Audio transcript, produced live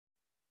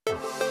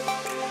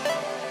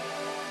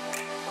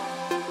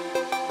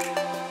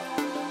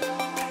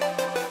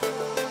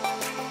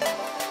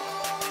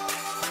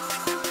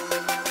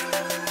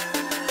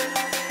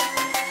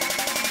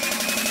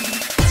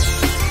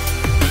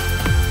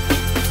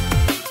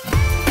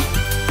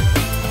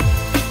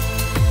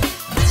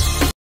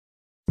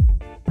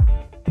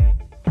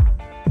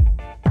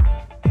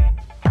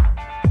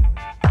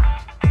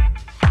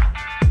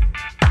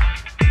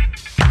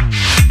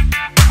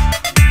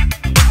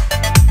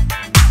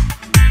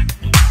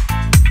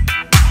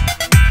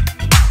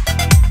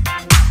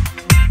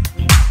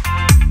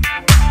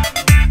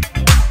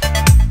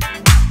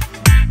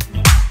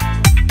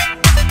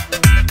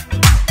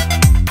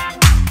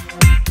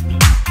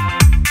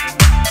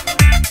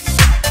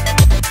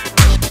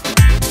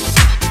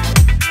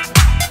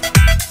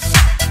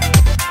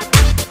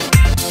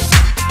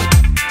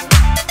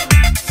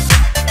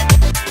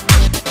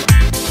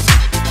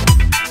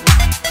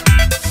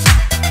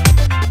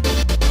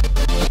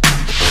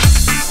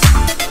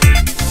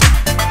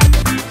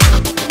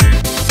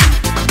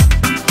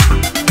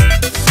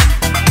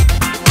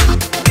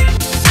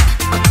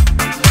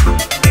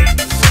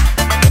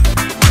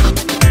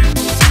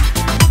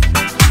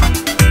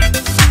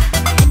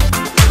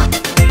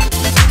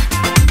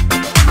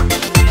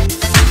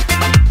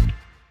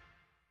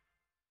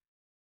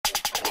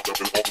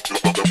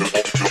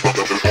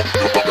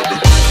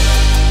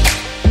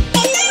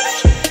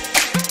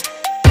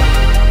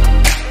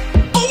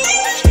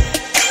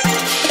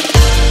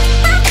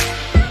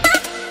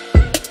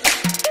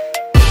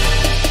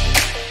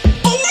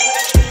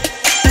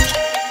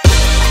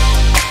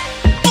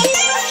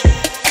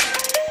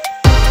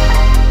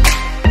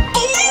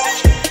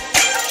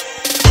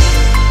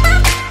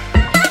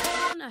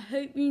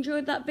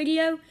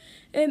video.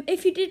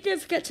 If you did,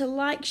 don't forget to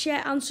like,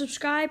 share and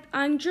subscribe.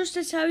 And just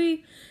to tell you,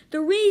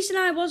 the reason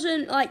I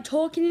wasn't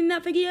talking in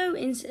that video,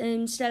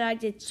 instead I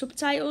did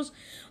subtitles,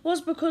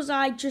 was because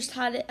I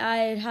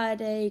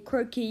had a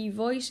croaky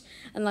voice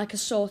and a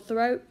sore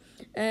throat.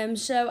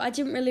 So I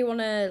didn't really want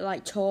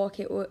to talk.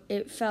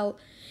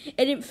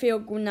 It didn't feel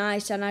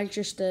nice, and I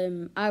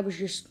was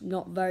just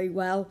not very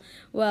well.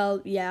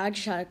 Well, yeah, I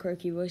just had a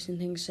croaky voice and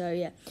things, so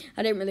yeah,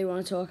 I didn't really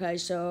want to talk,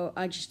 so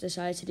I just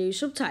decided to do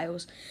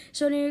subtitles.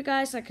 So anyway,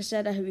 guys, like I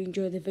said, I hope you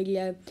enjoyed the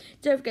video.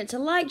 Don't forget to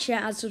like,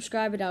 share, and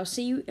subscribe, and I'll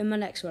see you in my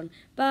next one.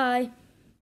 Bye.